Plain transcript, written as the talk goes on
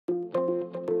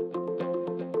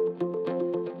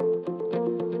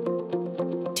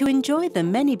To enjoy the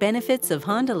many benefits of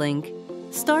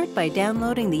HondaLink, start by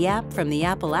downloading the app from the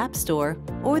Apple App Store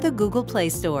or the Google Play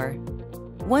Store.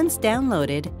 Once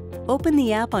downloaded, open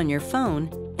the app on your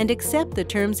phone and accept the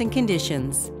terms and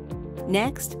conditions.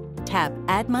 Next, tap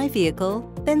Add My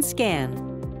Vehicle, then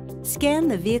Scan. Scan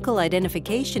the vehicle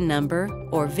identification number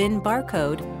or VIN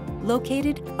barcode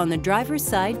located on the driver's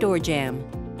side door jamb.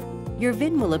 Your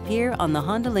VIN will appear on the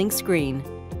HondaLink screen.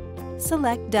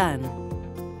 Select Done.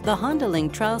 The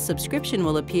HondaLink trial subscription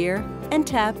will appear and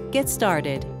tap Get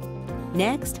Started.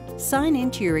 Next, sign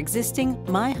into your existing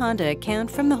My Honda account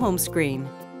from the home screen.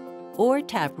 Or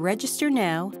tap Register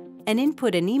Now and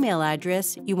input an email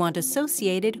address you want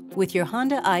associated with your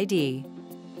Honda ID.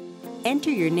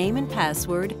 Enter your name and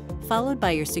password, followed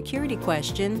by your security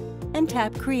question, and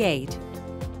tap Create.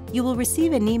 You will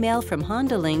receive an email from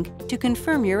HondaLink to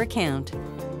confirm your account.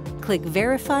 Click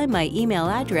Verify My email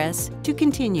address to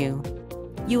continue.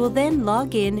 You will then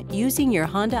log in using your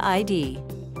Honda ID.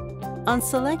 On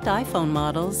select iPhone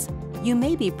models, you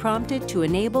may be prompted to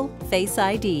enable Face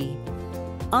ID.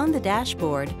 On the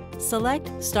dashboard,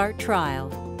 select Start Trial.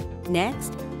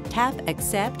 Next, tap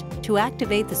Accept to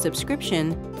activate the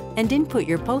subscription and input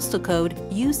your postal code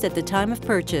used at the time of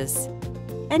purchase.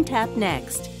 And tap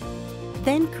Next.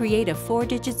 Then create a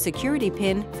 4-digit security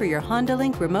PIN for your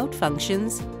HondaLink remote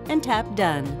functions and tap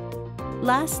Done.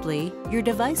 Lastly, your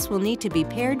device will need to be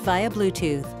paired via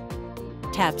Bluetooth.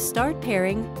 Tap Start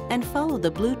Pairing and follow the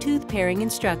Bluetooth pairing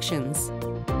instructions.